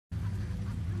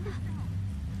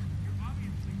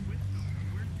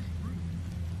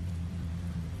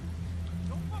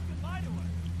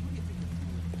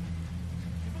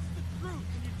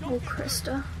Oh,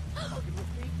 Christa.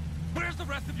 Where's the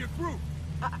rest of your group?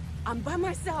 I'm by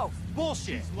myself.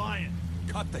 Bullshit. She's lying.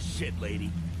 Cut the shit,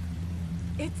 lady.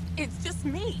 It's just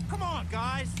me. Come on,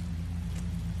 guys.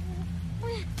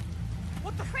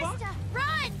 What the fuck? Christa,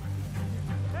 run!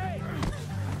 Hey!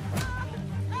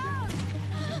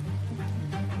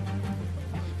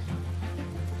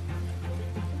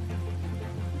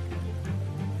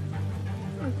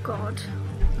 Oh God.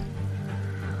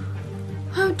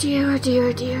 Oh dear, oh dear,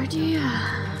 oh dear, oh dear.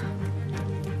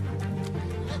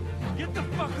 Get the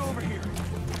fuck over here!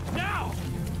 Now!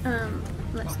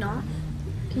 Let's not.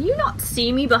 Can you not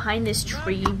see me behind this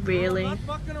tree, really? I'm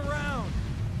not fucking around.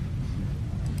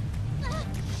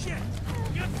 Shit!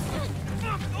 Get the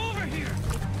fuck over here!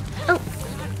 Oh!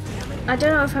 I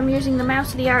don't know if I'm using the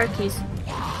mouse or the arrow keys.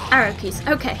 Arrow keys,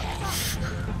 okay.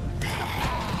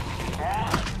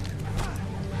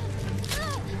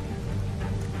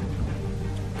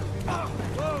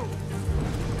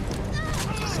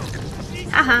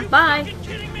 Haha, bye!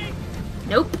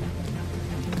 Nope.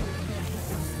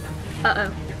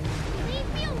 Uh-oh.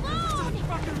 Leave me alone! Stop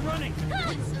fucking running!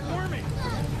 Quit squirming!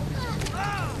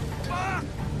 Ah! Fuck!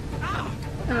 Ah!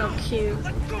 Oh, cute.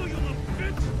 Let go, you little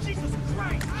bitch! Jesus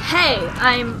Christ! Hey,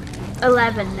 I'm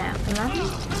 11 now.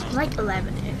 11? Like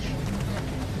 11-ish.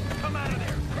 Come out of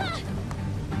there!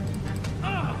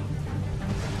 Ah!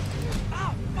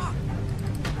 Ah! Fuck!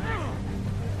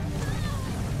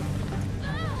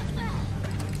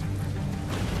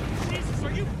 Jesus,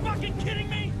 are you fucking kidding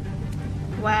me?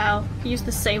 Wow, he used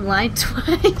the same line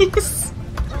twice.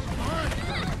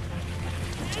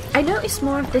 I notice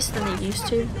more of this than I used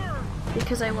to,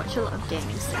 because I watch a lot of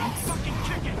gaming things.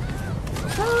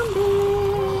 Zombie!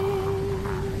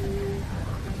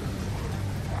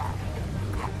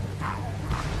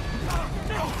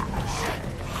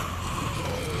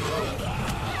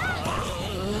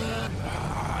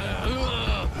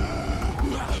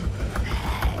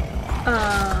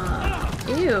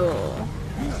 Ew.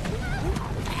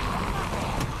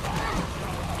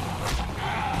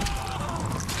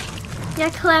 Yeah,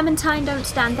 Clementine, don't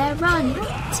stand there, run!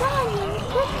 Darling,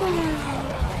 good girl.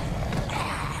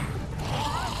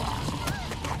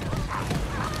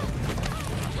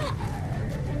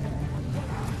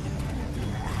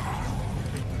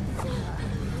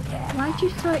 Why'd you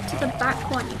throw it to the back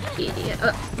one, you idiot?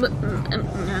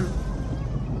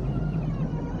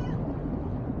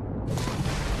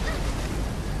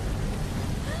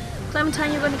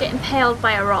 Clementine, you're gonna get impaled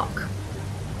by a rock.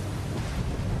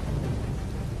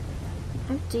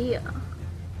 Oh dear.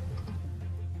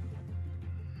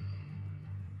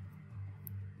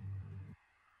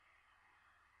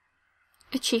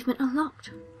 Achievement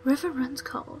unlocked. River runs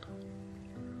cold.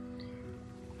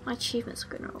 My achievements are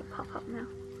gonna all pop up now.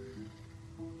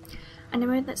 I know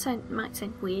that might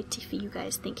sound weird for you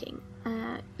guys thinking,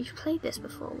 you've played this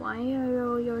before, why are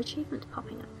all your achievements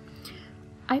popping up?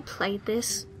 I played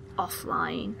this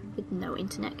offline with no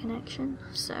internet connection,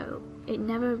 so it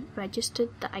never registered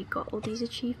that I got all these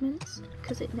achievements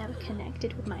because it never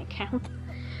connected with my account.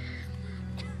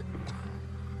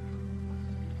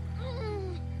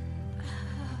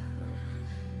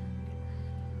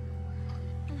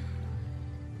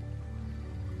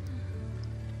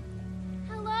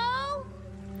 Hello?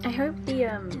 I hope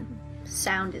the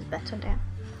sound is better now.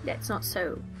 That it's not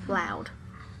so loud.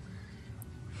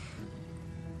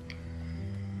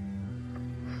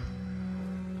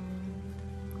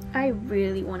 I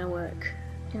really want to work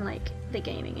in like the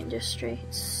gaming industry.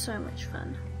 It's so much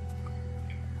fun.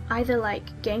 Either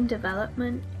like game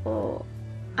development, or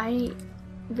I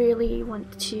really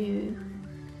want to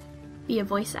be a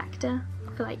voice actor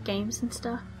for like games and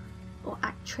stuff, or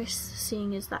actress,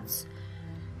 seeing as that's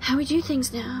how we do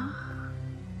things now.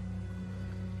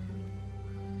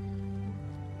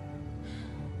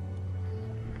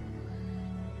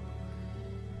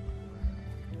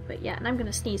 But yeah, and I'm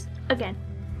gonna sneeze again.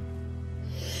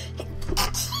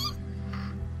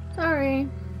 Sorry.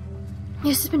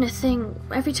 This has been a thing.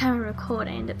 Every time I record,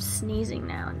 I end up sneezing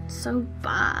now, and it's so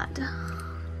bad.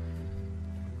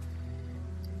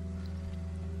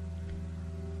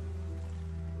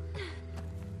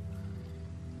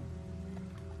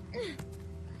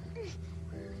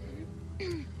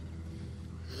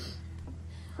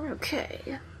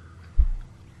 Okay.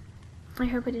 I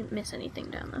hope I didn't miss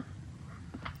anything down there.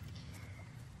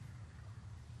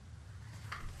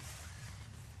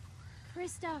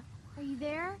 Christa, are you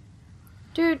there?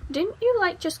 Dude, didn't you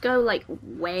like just go like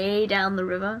way down the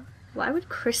river? Why would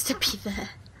Christa be there?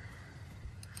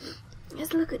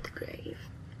 Let's look at the grave.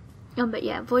 But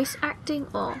yeah, voice acting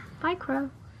or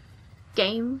micro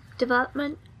game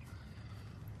development.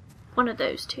 One of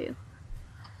those two.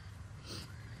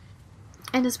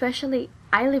 And especially,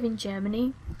 I live in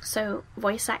Germany, so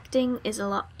voice acting is a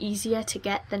lot easier to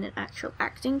get than an actual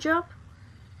acting job.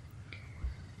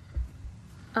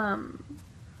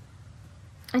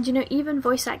 And you know, even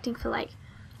voice acting for like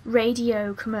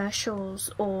radio commercials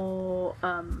or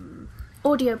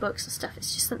audiobooks and stuff,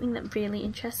 it's just something that really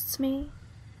interests me.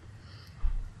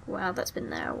 Wow, that's been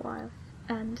there a while.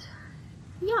 And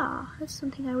yeah, that's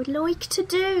something I would like to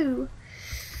do.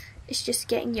 It's just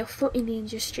getting your foot in the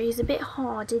industry is a bit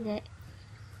hard, isn't it?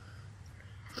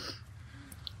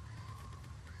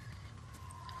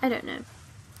 I don't know.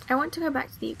 I want to go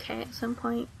back to the UK at some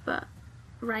point, but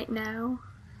right now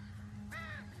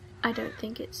I don't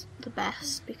think it's the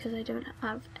best because I don't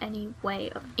have any way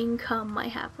of income. I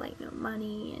have like no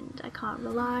money and I can't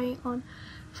rely on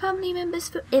family members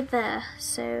forever.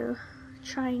 So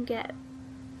try and get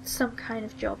some kind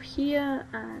of job here,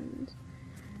 and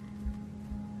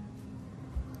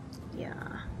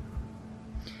yeah.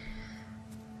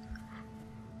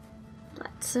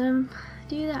 Let's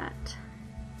do that.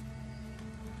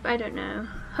 I don't know.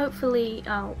 Hopefully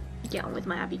I'll get on with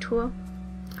my Abbey tour.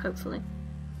 Hopefully.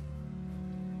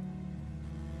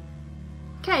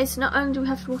 Okay, so not only do we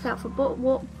have to look out for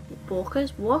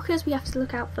walkers, we have to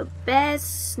look out for bears,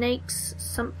 snakes,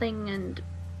 something, and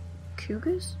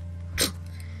cougars?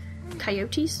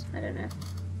 Coyotes? I don't know.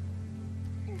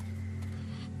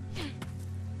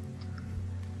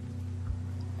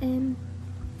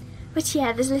 But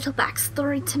yeah, there's a little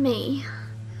backstory to me.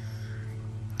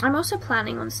 I'm also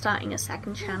planning on starting a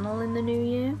second channel in the new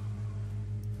year.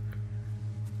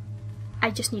 I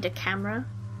just need a camera.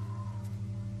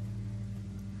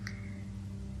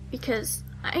 Because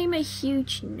I'm a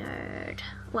huge nerd.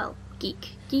 Well,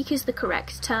 geek. Geek is the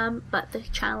correct term, but the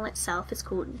channel itself is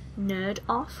called Nerd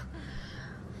Off.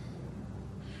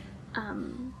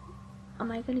 Am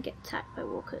I gonna get attacked by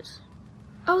walkers?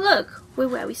 Oh look! We're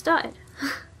where we started.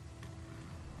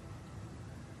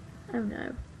 Oh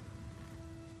no.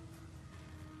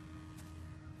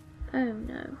 Oh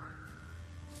no.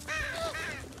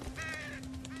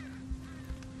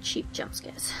 Cheap jump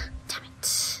scares. Damn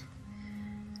it.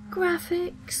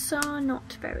 Graphics are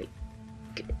not very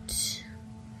good.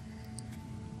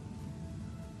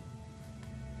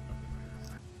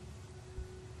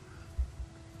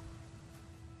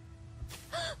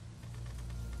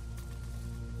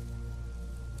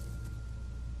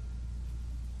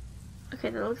 Okay,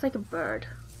 that looks like a bird.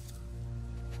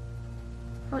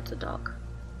 Oh, it's a dog.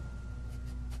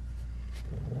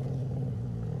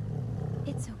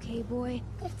 It's okay, boy.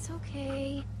 It's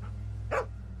okay.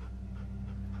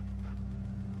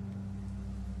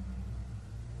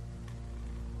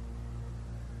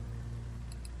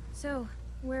 So,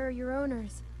 where are your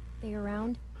owners? They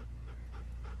around?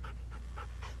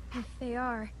 If they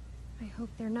are, I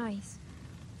hope they're nice.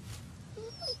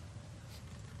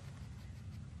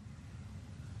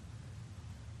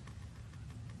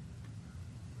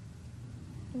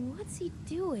 What's he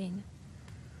doing?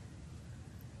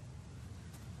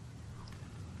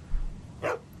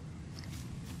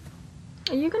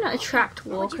 Are you gonna attract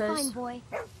What'd you walkers? find, boy?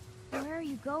 Where are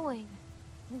you going?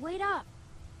 Wait up!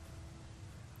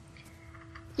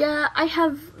 Yeah, I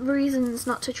have reasons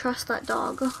not to trust that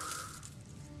dog.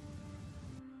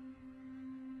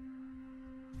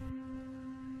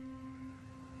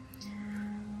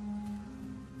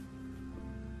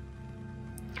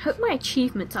 I hope my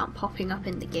achievements aren't popping up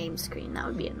in the game screen, that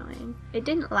would be annoying. It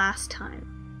didn't last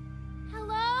time.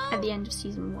 Hello? At the end of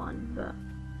season 1, but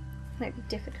it might be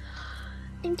different.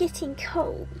 I'm getting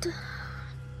cold.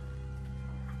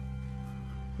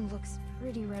 Looks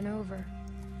pretty run over,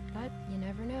 but you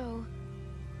never know.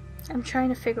 I'm trying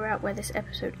to figure out where this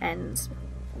episode ends.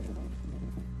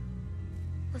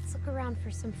 Let's look around for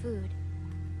some food.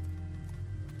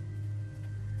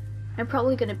 I'm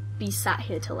probably gonna be sat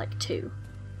here till like 2.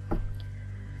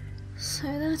 So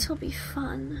that'll be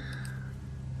fun.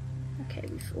 Okay,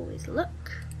 we always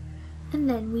look, and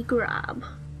then we grab,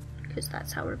 because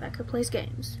that's how Rebecca plays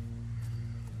games.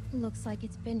 Looks like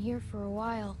it's been here for a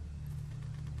while.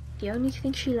 The only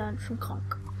thing she learned from Conk.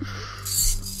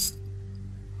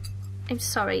 I'm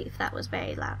sorry if that was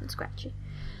very loud and scratchy.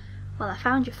 Well, I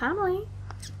found your family.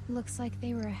 Looks like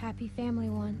they were a happy family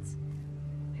once.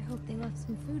 I hope they left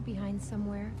some food behind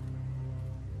somewhere.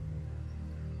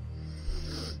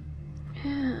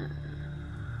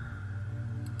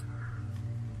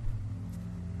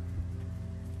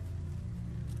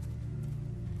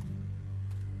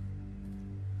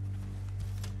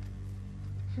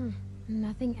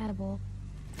 Nothing edible.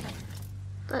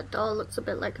 That doll looks a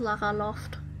bit like Lara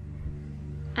Loft.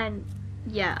 And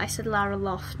yeah, I said Lara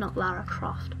Loft, not Lara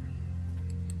Croft.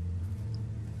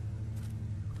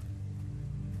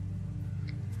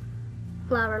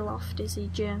 Lara Loft is a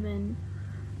German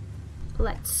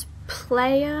Let's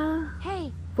Player,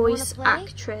 Hey, voice wanna play?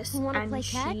 actress, Wanna and play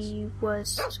catch? she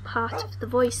was part of The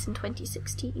Voice in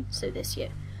 2016, so this year.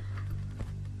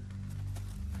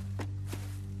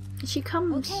 She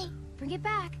comes Okay, bring it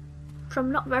back.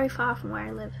 from not very far from where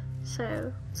I live,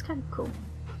 so it's kind of cool.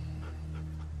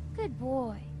 Good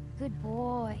boy. Good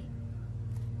boy.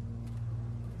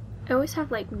 I always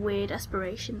have like weird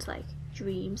aspirations, like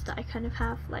dreams that I kind of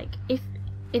have. Like if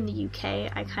in the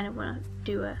UK, I kind of want to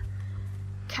do a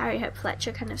Carrie Hope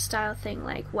Fletcher kind of style thing,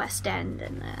 like West End,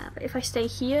 and but if I stay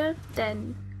here,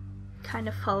 then kind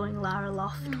of following Lara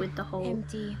Loft with the whole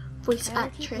Empty. voice Gotta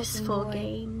keep actress looking, for boy.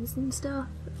 games and stuff.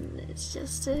 And it's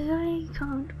just I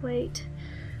can't wait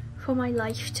for my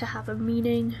life to have a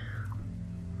meaning.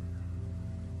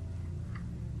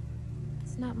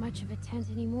 It's not much of a tent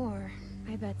anymore.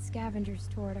 I bet scavengers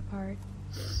tore it apart.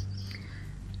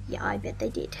 Yeah, I bet they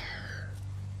did.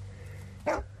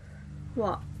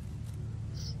 What?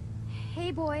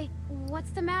 Hey boy, what's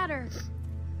the matter?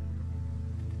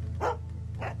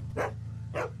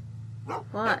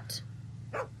 What?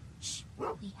 Shh,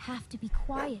 we have to be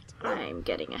quiet. I'm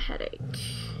getting a headache.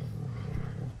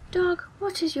 Dog,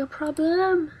 what is your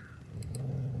problem?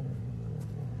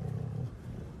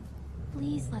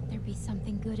 Please let there be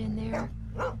something good in there.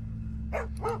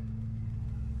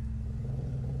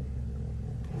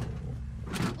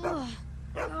 Oh,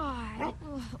 God.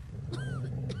 Ugh.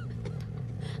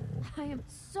 I am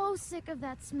so sick of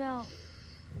that smell.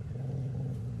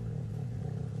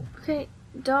 Okay,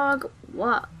 dog,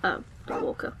 what? Oh, the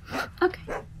walker. Okay.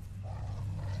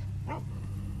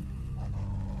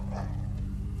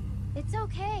 It's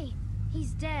okay.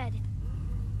 He's dead.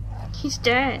 He's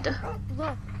dead.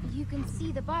 Look, you can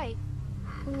see the bite.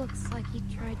 Looks like he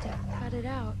tried to cut it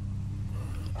out.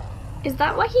 Is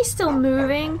that why he's still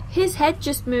moving? His head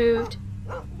just moved.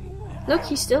 Look,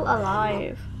 he's still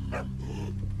alive.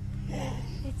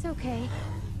 It's okay.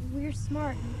 We're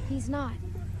smart. He's not.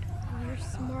 We're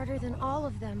smarter than all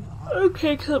of them.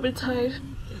 Okay,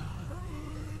 Clementine.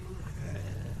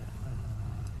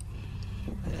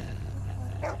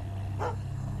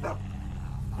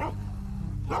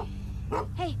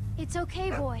 Hey, it's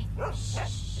okay, boy.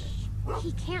 Shh.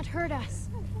 He can't hurt us.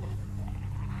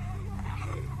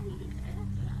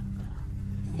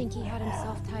 Think he had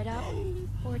himself tied up?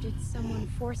 Or did someone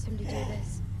force him to do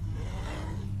this?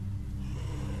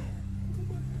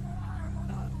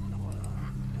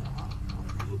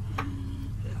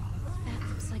 That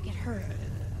looks like it hurt.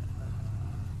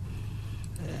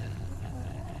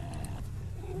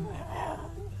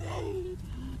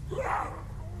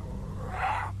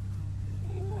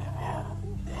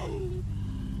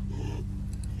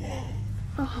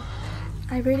 Oh,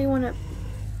 I really want to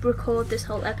record this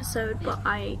whole episode, but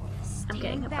I'm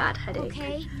getting a bad headache.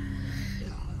 Okay?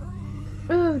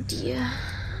 Oh dear.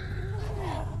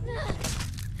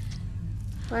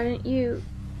 Why don't you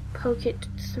poke it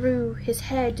through his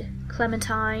head,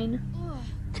 Clementine?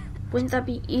 Wouldn't that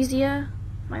be easier?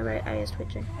 My right eye is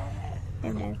twitching.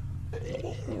 Oh no.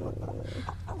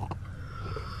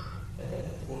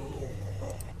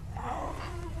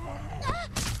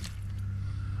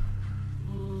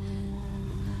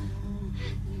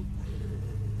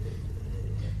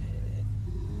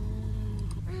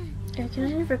 I can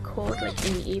only record like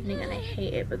in the evening, and I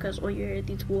hate it because all you hear are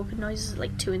these walking noises at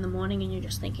like 2 in the morning, and you're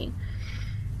just thinking,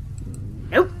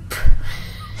 nope,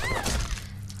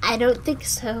 I don't think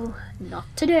so, not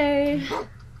today.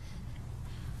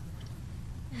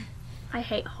 I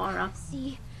hate horror.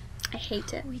 See, I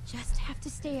hate it. we just have to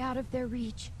stay out of their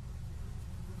reach.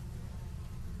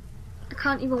 I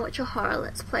can't even watch a horror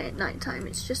let's play at night time.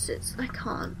 I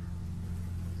can't.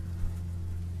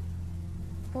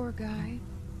 Poor guy.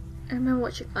 I remember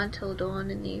watching Until Dawn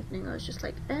in the evening. I was just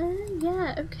like,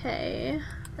 yeah, okay.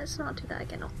 Let's not do that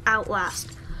again.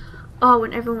 Outlast. Oh,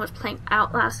 when everyone was playing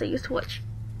Outlast, I used to watch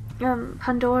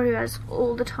Pandoria's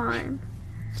all the time.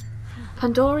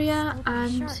 Pandoria Smoky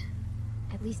and shark.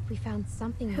 At least we found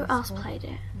something who useful. else played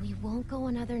it? We won't go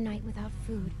another night without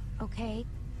food, okay?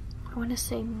 I want to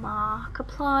say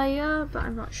Markiplier, but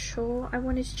I'm not sure. I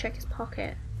wanted to check his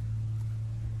pocket.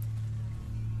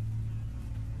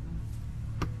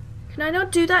 Can I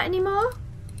not do that anymore?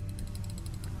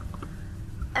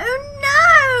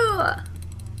 Oh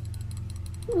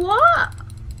no! What?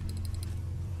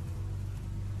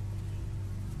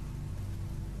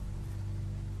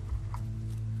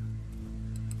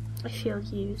 I feel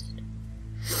used.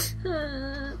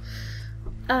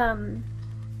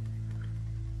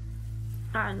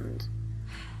 And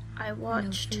I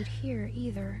watched. No food here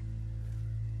either.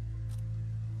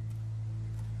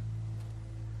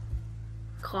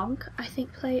 Gronk, I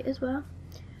think, play it as well.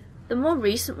 The more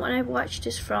recent one I've watched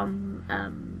is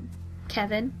from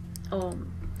Kevin, or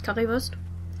Currywurst.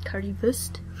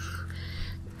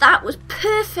 That was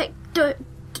perfect.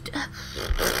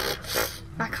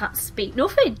 I can't speak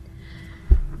nothing.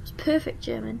 It was perfect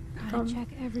German. Gotta check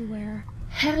everywhere.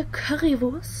 Herr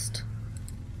Currywurst.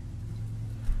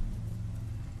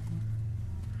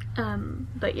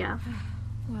 But yeah.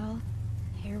 Well,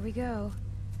 here we go.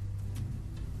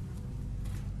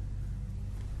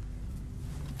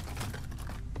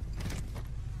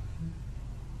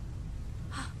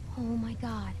 Oh my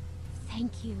god.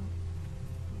 Thank you.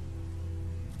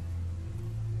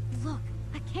 Look,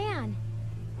 a can.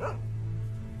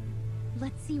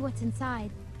 Let's see what's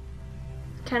inside.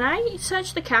 Can I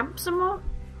search the camp some more?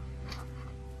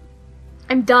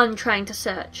 I'm done trying to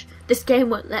search. This game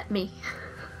won't let me.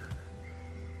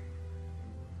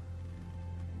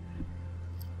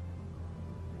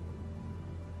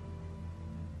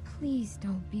 Please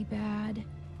don't be bad.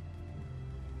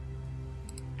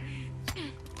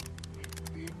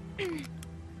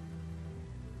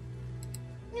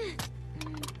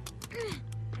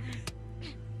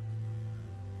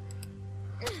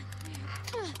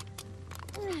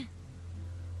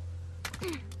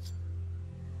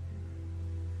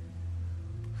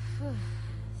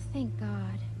 Thank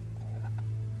God.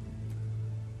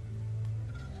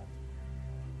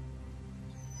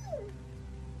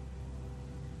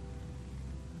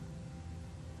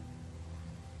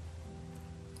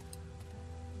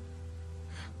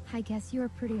 I guess you're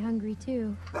pretty hungry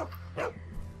too.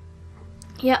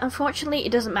 Yeah, unfortunately,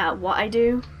 it doesn't matter what I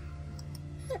do.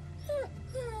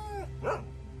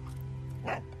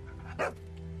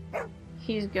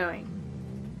 He's going.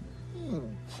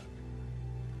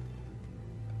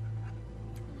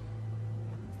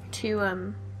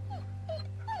 To,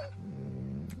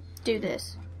 do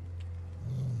this.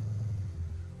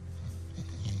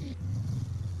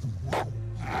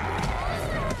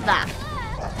 That.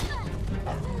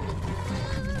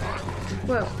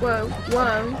 Whoa, whoa,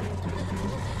 whoa.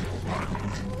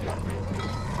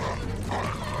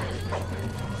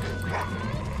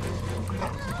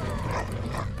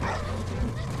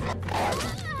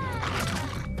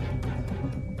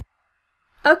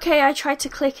 Okay, I tried to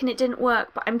click and it didn't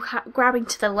work, but I'm grabbing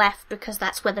to the left because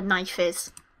that's where the knife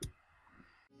is.